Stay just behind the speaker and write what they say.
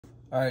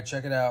All right,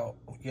 check it out.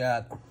 We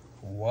got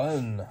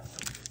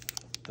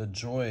The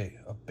Joy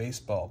of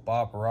Baseball,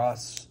 Bob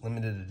Ross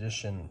limited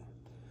edition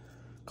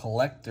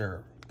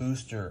collector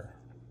booster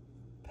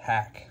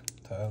pack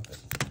to open.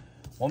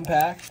 One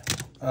pack.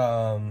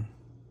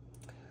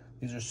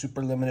 These are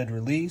super limited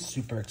release,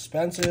 super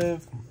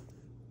expensive.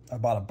 I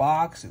bought a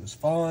box. It was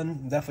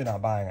fun. Definitely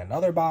not buying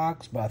another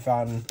box, but I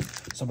found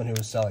someone who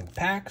was selling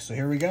packs, so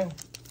here we go.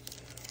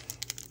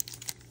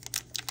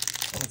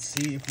 Let's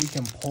see if we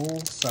can pull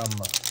some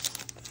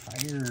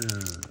fire.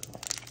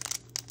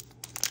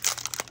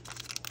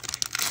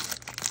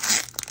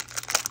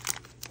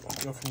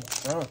 Let's go from the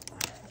front.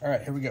 All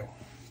right, here we go.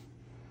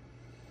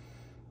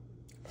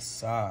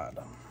 Assad.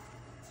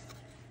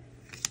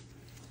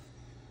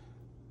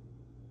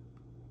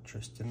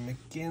 Tristan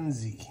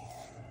McKenzie.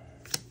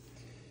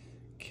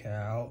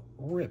 Cal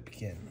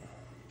Ripken.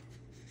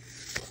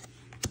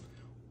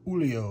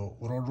 Julio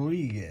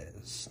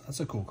Rodriguez.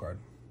 That's a cool card.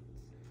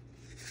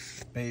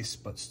 Base,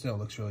 but still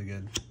looks really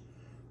good.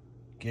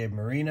 Gabe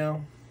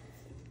Marino.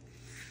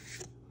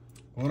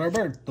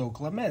 Roberto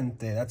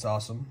Clemente. That's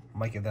awesome.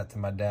 Might give that to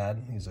my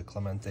dad. He's a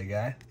Clemente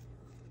guy.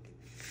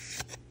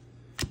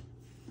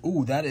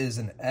 Ooh, that is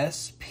an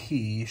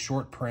SP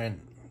short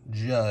print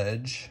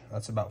Judge.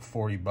 That's about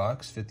 40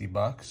 bucks, 50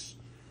 bucks.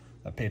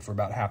 I paid for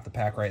about half the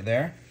pack right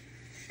there.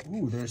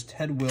 Ooh, there's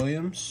Ted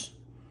Williams.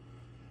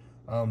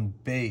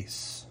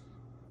 Base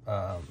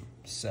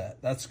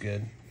set. That's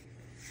good.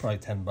 Probably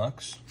 10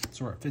 bucks.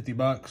 So we're at 50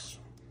 bucks.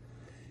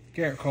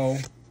 Garrett Cole.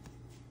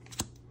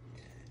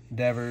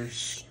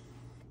 Devers.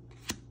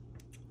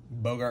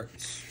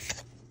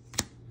 Bogarts.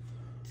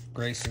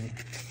 Grayson.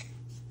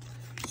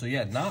 So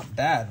yeah, not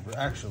bad,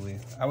 actually.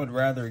 I would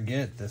rather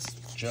get this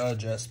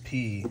Judge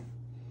SP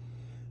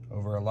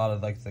over a lot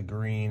of like the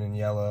green and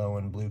yellow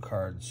and blue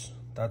cards.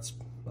 That's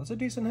a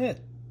decent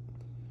hit.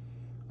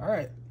 All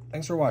right,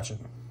 thanks for watching.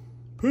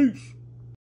 Peace.